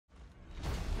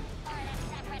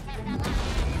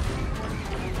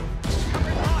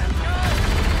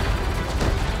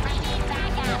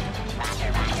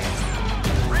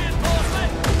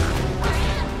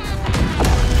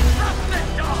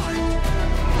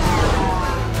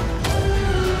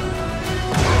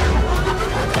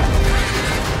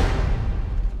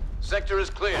is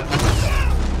clear.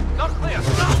 Not clear,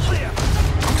 not clear!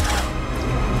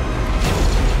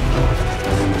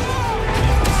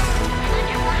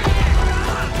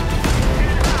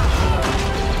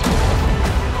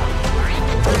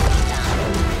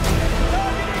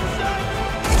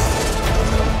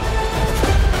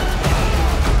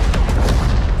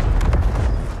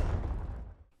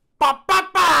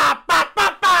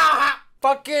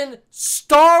 Fucking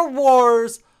Star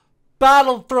Wars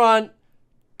Battlefront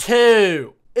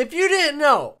 2. If you didn't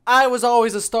know, I was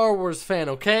always a Star Wars fan,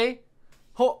 okay?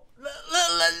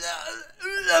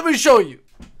 Let me show you.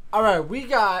 Alright, we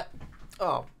got...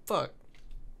 Oh, fuck.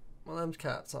 Well, them's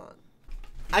cats on.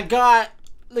 I got...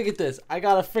 Look at this. I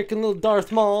got a freaking little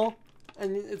Darth Maul.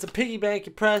 And it's a piggy bank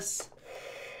you press.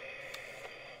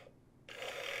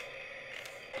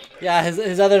 Yeah,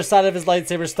 his other side of his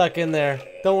lightsaber stuck in there.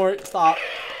 Don't worry. Stop.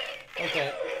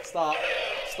 Okay. Stop.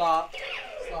 Stop.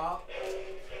 Stop.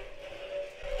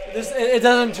 It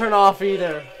doesn't turn off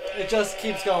either. It just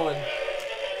keeps going.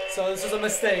 So this is a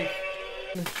mistake.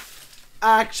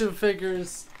 Action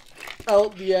figures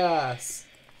out the ass.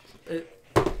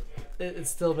 It's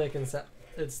still making sense.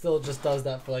 It still just does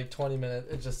that for like 20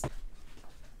 minutes. It just...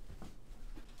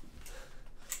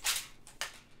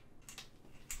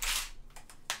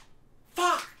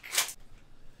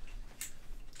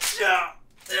 Yeah,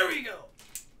 there we go.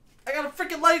 I got a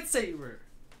freaking lightsaber.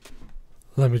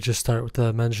 Let me just start with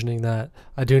mentioning that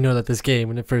I do know that this game,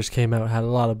 when it first came out, had a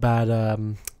lot of bad,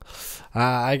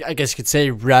 I guess you could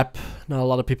say rep. Not a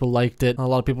lot of people liked it. Not a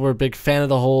lot of people were a big fan of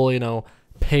the whole, you know,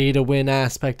 pay to win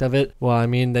aspect of it. Well, I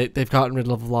mean, they've gotten rid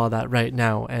of a lot of that right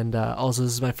now. And also,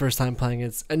 this is my first time playing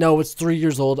it. I know it's 3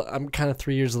 years old. I'm kind of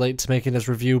 3 years late to making this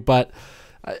review, but...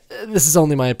 this is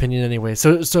only my opinion anyway.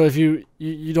 So if you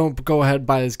don't go ahead and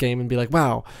buy this game and be like,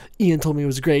 wow, Ian told me it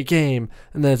was a great game,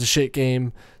 and then it's a shit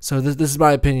game. So this is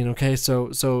my opinion, okay?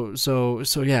 So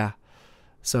yeah.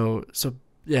 So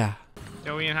yeah.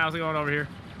 Yo, Ian, how's it going over here?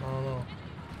 I don't know.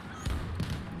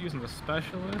 Using the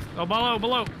specialist. Oh,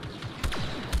 below.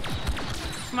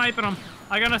 Sniping him.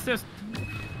 I got an assist.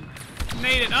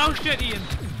 Made it. Oh shit, Ian.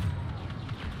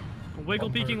 Wiggle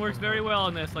peeking works very well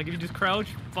in this. Like if you just crouch,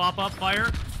 pop up, fire,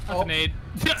 that's a nade.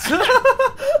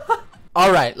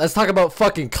 Alright, let's talk about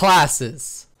fucking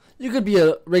classes. You could be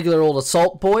a regular old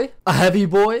assault boy, a heavy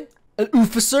boy, an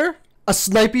officer, a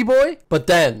snipey boy, but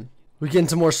then we get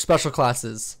into more special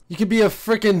classes. You could be a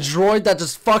freaking droid that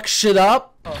just fucks shit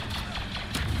up. Oh.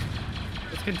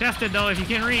 It's contested though if you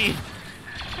can't read.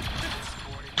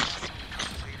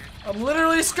 I'm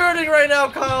literally skirting right now,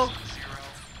 Kyle.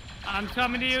 I'm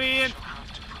coming to you, Ian.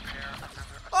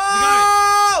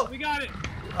 Oh! We got it.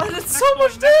 I did so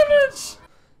much damage.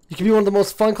 You can be one of the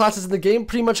most fun classes in the game,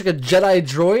 pretty much like a Jedi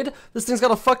droid. This thing's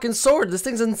got a fucking sword. This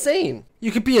thing's insane.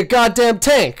 You could be a goddamn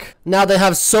tank. Now they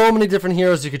have so many different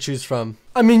heroes you could choose from.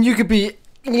 I mean, you could be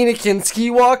Anakin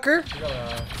Skywalker.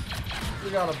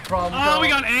 We got a problem. Oh, we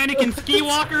got Anakin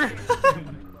Skywalker.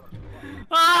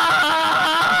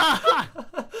 Ah!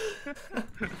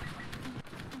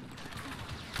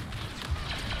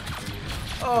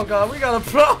 Oh god, we got a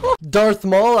problem. Darth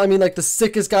Maul, I mean like the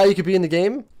sickest guy you could be in the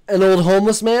game. An old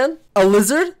homeless man, a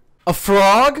lizard, a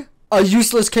frog, a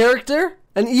useless character,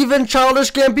 and even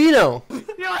Childish Gambino.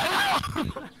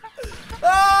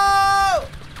 Oh!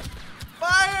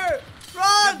 Fire!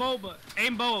 Run! Boba.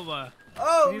 Aim Boba.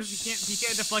 Oh, he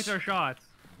can't deflect our shots.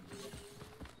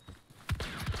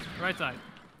 Right side.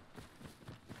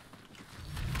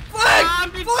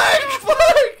 Flank! Flank!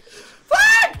 Flank!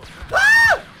 Flank!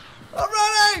 Ah! I'm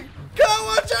running! Go,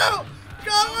 watch out!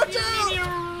 Go, watch out! You're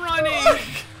running!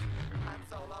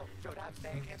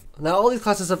 Now all these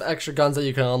classes have extra guns that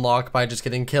you can unlock by just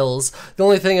getting kills. The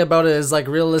only thing about it is, like,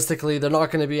 realistically, they're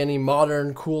not going to be any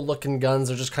modern, cool-looking guns.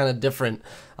 They're just kind of different,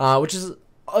 which is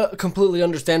completely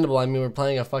understandable. I mean, we're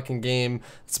playing a fucking game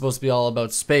that's supposed to be all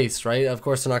about space, right? Of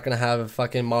course, they're not going to have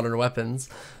fucking modern weapons.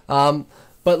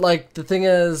 But, like, the thing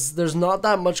is, there's not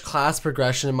that much class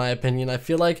progression, in my opinion. I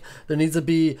feel like there needs to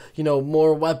be, you know,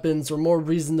 more weapons or more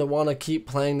reason to want to keep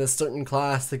playing this certain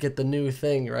class to get the new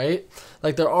thing, right?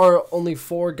 Like, there are only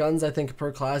 4 guns, I think,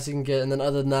 per class you can get, and then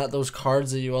other than that, those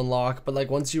cards that you unlock. But,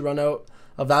 like, once you run out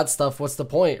of that stuff, what's the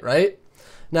point, right?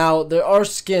 Now, there are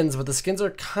skins, but the skins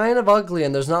are kind of ugly,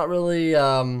 and there's not really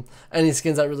any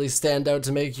skins that really stand out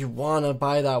to make you want to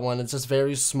buy that one. It's just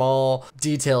very small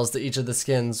details to each of the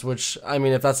skins, which, I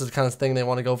mean, if that's the kind of thing they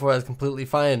want to go for, that's completely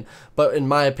fine. But in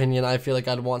my opinion, I feel like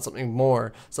I'd want something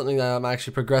more, something that I'm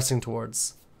actually progressing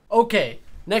towards. Okay,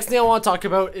 Next thing I want to talk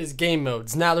about is game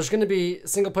modes. Now, there's going to be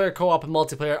single player, co-op, and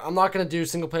multiplayer. I'm not going to do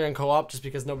single player and co-op just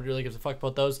because nobody really gives a fuck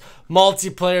about those.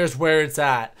 Multiplayer is where it's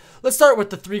at. Let's start with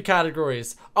the 3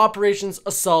 categories: operations,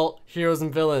 assault, heroes,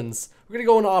 and villains. We're going to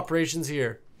go into operations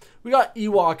here. We got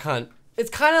Ewok Hunt. It's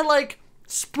kind of like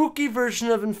spooky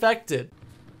version of Infected.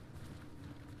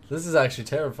 This is actually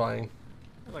terrifying.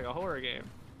 It's like a horror game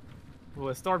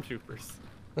with stormtroopers.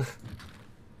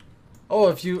 Oh,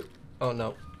 if you... Oh,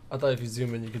 no. I thought if you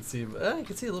zoom in, you could see... you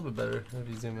can see a little bit better if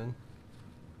you zoom in.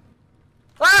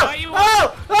 Oh!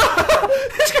 Oh! Oh!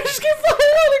 This guy just kept flying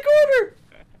out of the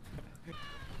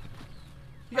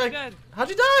corner! How'd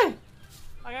you die?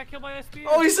 I got killed by a spear.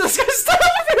 Oh, he's just gonna stab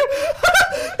you!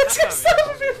 He's gonna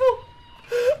stab people!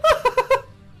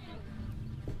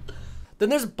 Then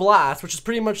there's Blast, which is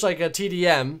pretty much like a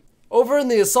TDM. Over in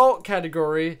the assault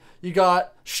category, you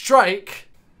got Strike.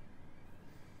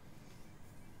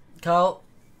 Kyle,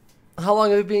 how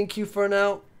long have you been in queue for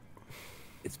now?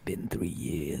 It's been 3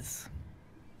 years.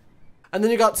 And then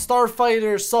you got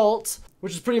Starfighter Assault,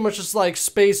 which is pretty much just like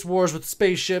space wars with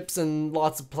spaceships and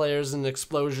lots of players and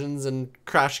explosions and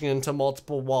crashing into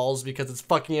multiple walls because it's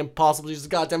fucking impossible to use the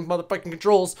goddamn motherfucking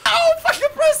controls. Oh, fucking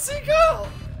press C, go!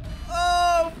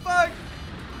 Oh, fuck!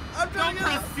 I'm trying to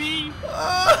press C!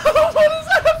 Oh, what is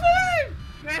happening?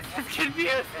 This is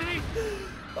confusing!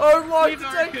 Unlock These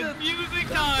are detected! confusing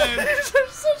times! These are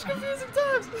such confusing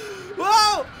times!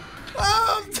 Whoa!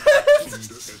 Oh, I'm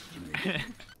dead!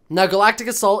 Now, Galactic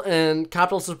Assault and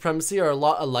Capital Supremacy are a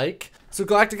lot alike. So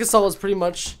Galactic Assault is pretty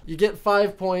much, you get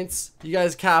 5 points, you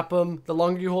guys cap them, the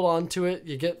longer you hold on to it,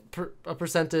 you get a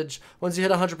percentage. Once you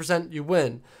hit 100%, you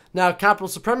win. Now, Capital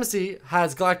Supremacy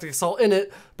has Galactic Assault in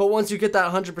it, but once you get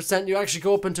that 100%, you actually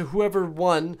go up into whoever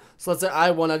won. So let's say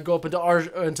I won, I'd go up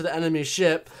into the enemy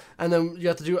ship, and then you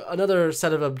have to do another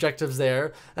set of objectives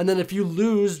there. And then if you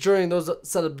lose during those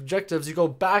set of objectives, you go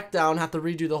back down, have to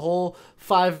redo the whole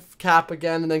 5 cap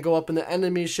again, and then go up in the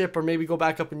enemy ship, or maybe go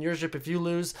back up in your ship if you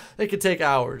lose. It could take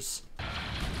hours.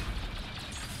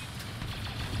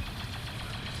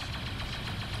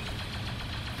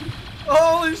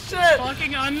 Holy shit!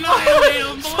 Fucking annihilate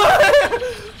him, boy!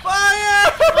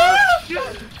 Fire! Oh,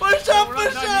 shit. Push up, We're not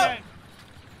push done up! yet.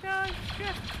 Oh,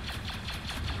 shit.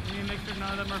 We need to make sure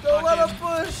none of them are Don't let fucking...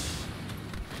 him push!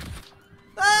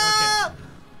 Ah!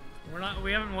 Okay.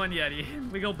 We haven't won yet.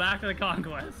 We go back to the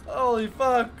conquest. Holy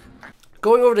fuck.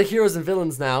 Going over to heroes and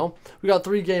villains now, we got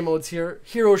 3 game modes here.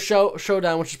 Hero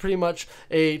Showdown, which is pretty much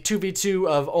a 2v2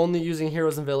 of only using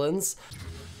heroes and villains.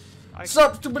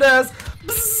 Sup, stupid ass!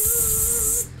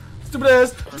 Bzzz. Stupid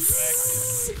ass!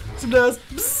 Bzzz. Stupid ass!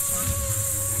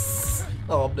 Bzzz.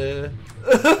 Oh, I'm dead.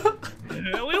 We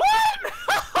won!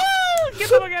 Get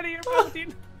the fuck out of here,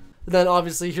 Palpatine! Then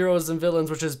obviously heroes and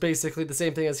villains, which is basically the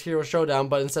same thing as Hero Showdown,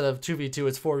 but instead of 2v2,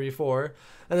 it's 4v4.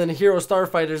 And then Hero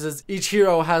Starfighters is each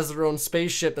hero has their own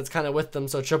spaceship that's kind of with them.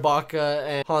 So Chewbacca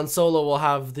and Han Solo will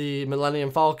have the Millennium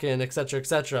Falcon, etc.,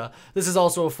 etc. This is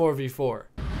also a 4v4.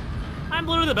 I'm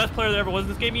literally the best player there ever was in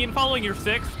this game, Ian. Following your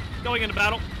 6, going into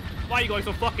battle. Why are you going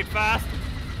so fucking fast?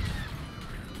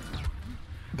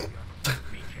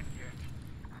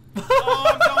 Oh,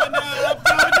 I'm going down! I'm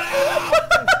going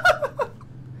down!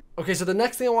 Okay, so the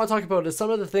next thing I want to talk about is some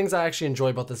of the things I actually enjoy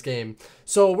about this game.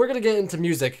 So we're gonna get into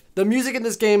music. The music in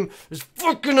this game is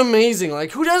fucking amazing.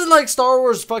 Like, who doesn't like Star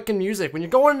Wars fucking music? When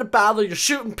you're going into battle, you're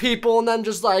shooting people, and then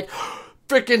just like,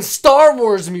 freaking Star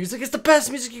Wars music. It's the best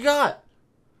music you got.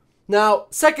 Now,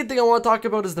 second thing I want to talk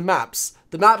about is the maps.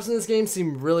 The maps in this game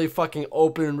seem really fucking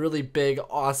open, really big,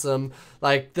 awesome.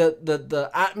 Like, the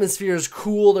atmosphere is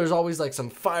cool. There's always, like, some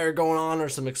fire going on or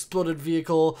some exploded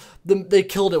vehicle. They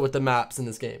killed it with the maps in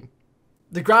this game.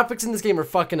 The graphics in this game are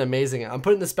fucking amazing. I'm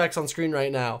putting the specs on screen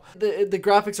right now. The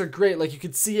graphics are great. Like, you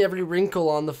could see every wrinkle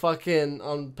on the fucking,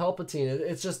 on Palpatine.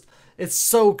 It's just... It's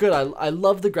so good. I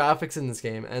love the graphics in this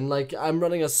game, and like I'm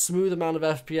running a smooth amount of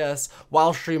FPS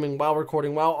while streaming, while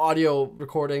recording, while audio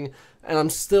recording, and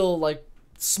I'm still like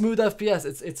smooth FPS.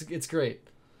 It's great.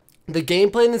 The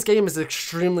gameplay in this game is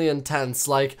extremely intense.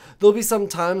 Like, there'll be some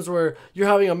times where you're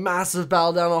having a massive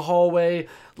battle down a hallway,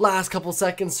 last couple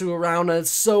seconds to a round, and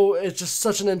it's just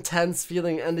such an intense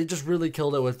feeling, and they just really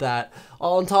killed it with that.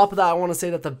 On top of that, I want to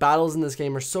say that the battles in this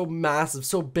game are so massive,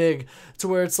 so big, to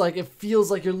where it's like, it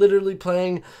feels like you're literally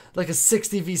playing like a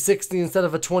 60v60 instead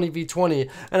of a 20v20.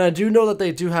 And I do know that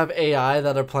they do have AI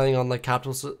that are playing on like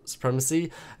Capital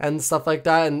Supremacy and stuff like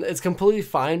that, and it's completely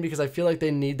fine because I feel like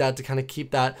they need that to kind of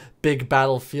keep that big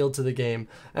battle feel to the game.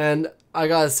 And I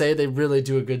gotta say, they really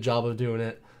do a good job of doing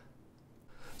it.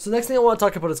 So next thing I want to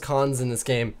talk about is cons in this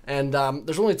game, and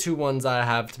there's only 2 ones I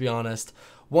have, to be honest.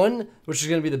 One, which is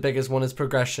going to be the biggest one, is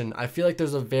progression. I feel like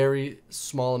there's a very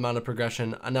small amount of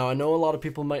progression. Now, I know a lot of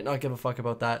people might not give a fuck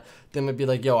about that. They might be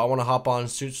like, yo, I want to hop on,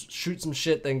 shoot some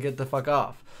shit, then get the fuck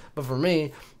off. But for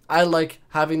me, I like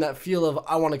having that feel of,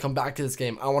 I want to come back to this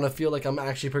game. I want to feel like I'm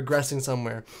actually progressing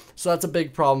somewhere. So that's a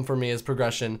big problem for me, is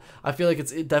progression. I feel like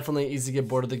it's definitely easy to get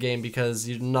bored of the game because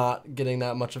you're not getting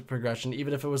that much of progression.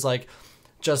 Even if it was like,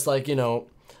 just like, you know,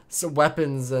 so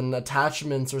weapons and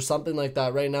attachments or something like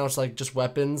that. Right now it's like just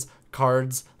weapons,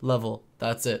 cards, level.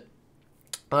 That's it.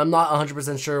 I'm not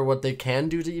 100% sure what they can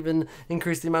do to even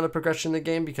increase the amount of progression in the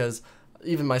game, because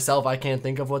even myself, I can't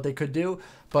think of what they could do,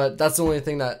 but that's the only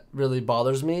thing that really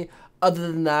bothers me. Other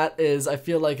than that is, I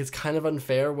feel like it's kind of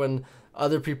unfair when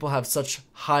other people have such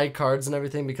high cards and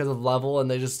everything because of level, and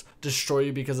they just destroy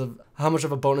you because of how much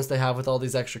of a bonus they have with all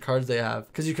these extra cards they have,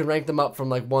 because you can rank them up from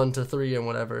like 1 to 3 and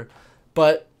whatever.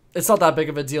 But it's not that big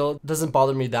of a deal. It doesn't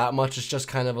bother me that much. It's just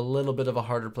kind of a little bit of a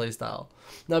harder play style.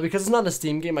 Now, because it's not a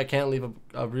Steam game, I can't leave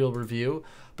a real review,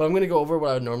 but I'm going to go over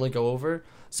what I would normally go over.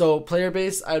 So player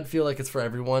base, I'd feel like it's for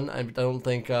everyone. I don't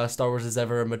think Star Wars is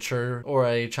ever a mature or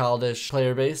a childish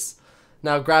player base.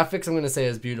 Now, graphics, I'm going to say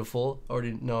is beautiful. I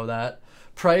already know that.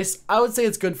 Price, I would say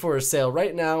it's good for a sale.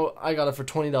 Right now, I got it for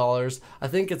 $20. I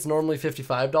think it's normally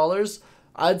 $55.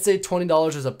 I'd say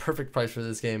 $20 is a perfect price for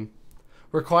this game.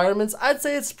 Requirements, I'd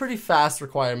say it's pretty fast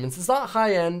requirements. It's not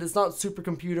high end, it's not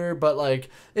supercomputer, but like,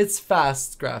 it's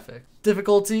fast graphic.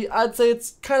 Difficulty, I'd say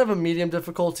it's kind of a medium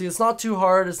difficulty. It's not too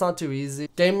hard, it's not too easy.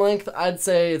 Game length, I'd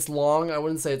say it's long. I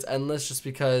wouldn't say it's endless, just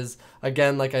because,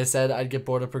 again, like I said, I'd get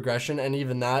bored of progression, and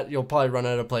even that, you'll probably run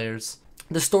out of players.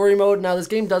 The story mode, now this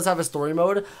game does have a story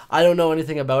mode. I don't know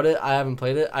anything about it, I haven't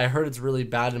played it. I heard it's really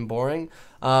bad and boring.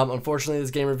 Unfortunately,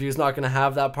 this game review is not going to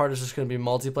have that part. It's just going to be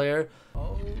multiplayer.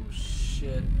 Oh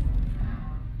shit.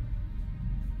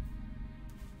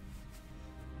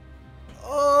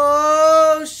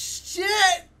 Oh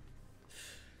shit!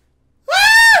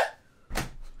 Ah!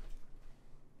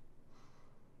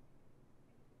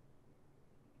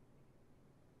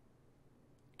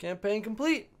 Campaign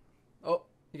complete. Oh,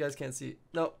 you guys can't see.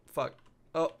 No, fuck.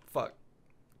 Oh, fuck.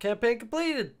 Campaign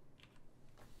completed.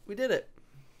 We did it.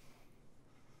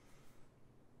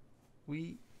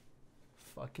 We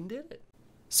fucking did it.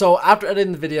 So after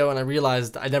editing the video and I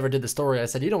realized I never did the story, I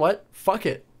said, you know what? Fuck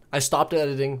it. I stopped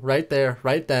editing right there,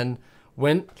 right then,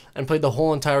 went and played the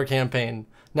whole entire campaign.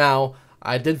 Now,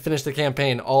 I did finish the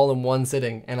campaign all in one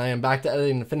sitting, and I am back to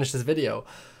editing to finish this video.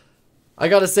 I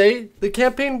gotta say, the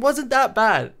campaign wasn't that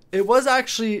bad. It was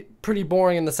actually pretty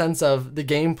boring in the sense of the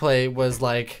gameplay was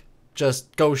like,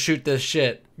 just go shoot this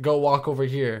shit, go walk over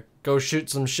here, go shoot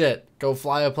some shit, go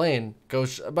fly a plane,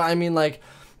 but I mean, like,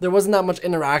 there wasn't that much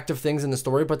interactive things in the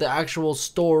story, but the actual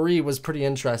story was pretty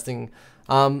interesting.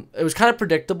 It was kind of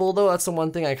predictable, though. That's the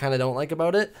one thing I kind of don't like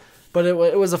about it. But it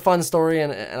was a fun story,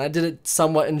 and I did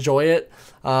somewhat enjoy it.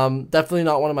 Definitely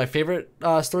not one of my favorite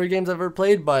story games I've ever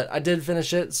played, but I did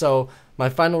finish it. So my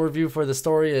final review for the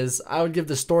story is, I would give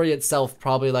the story itself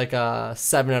probably like a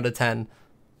 7 out of 10.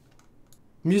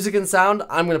 Music and sound,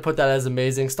 I'm going to put that as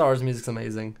amazing. Star Wars music's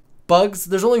amazing. Bugs,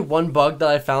 there's only one bug that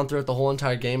I found throughout the whole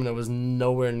entire game, and it was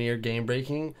nowhere near game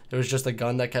breaking. It was just a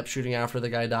gun that kept shooting after the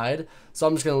guy died. So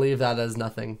I'm just going to leave that as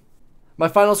nothing. My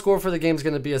final score for the game is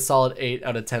going to be a solid 8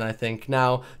 out of 10, I think.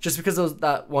 Now, just because of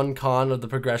that one con of the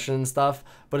progression and stuff,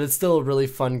 but it's still a really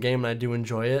fun game and I do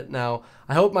enjoy it. Now,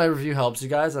 I hope my review helps you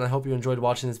guys, and I hope you enjoyed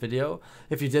watching this video.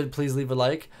 If you did, please leave a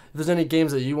like. If there's any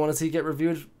games that you want to see get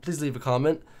reviewed, please leave a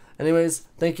comment. Anyways,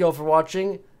 thank you all for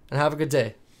watching, and have a good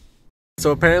day.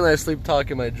 So apparently I sleep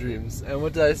talk in my dreams, and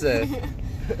what did I say?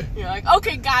 You're like,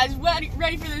 okay guys,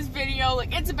 ready for this video,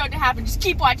 like it's about to happen, just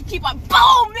keep watching,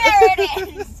 boom, there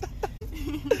it is!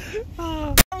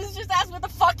 I was just asking what the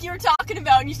fuck you were talking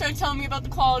about, and you started telling me about the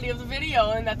quality of the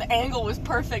video, and that the angle was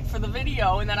perfect for the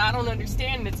video, and that I don't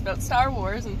understand, and it's about Star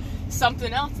Wars, and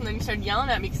something else, and then you started yelling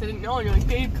at me because I didn't know, and you're like,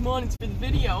 babe, come on, it's for the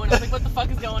video, and I was like, what the fuck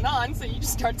is going on? So you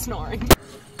just start snoring.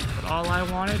 But all I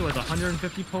wanted was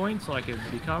 150 points so I could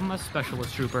become a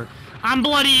specialist trooper. I'm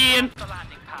Bloody Ian!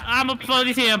 I'm a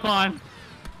bloody tampon!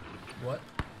 What?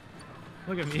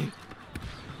 Look at me.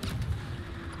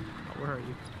 Oh, where are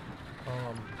you?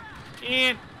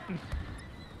 Ian!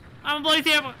 I'm a bloody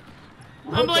tampon!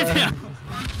 I'm a bloody tampon!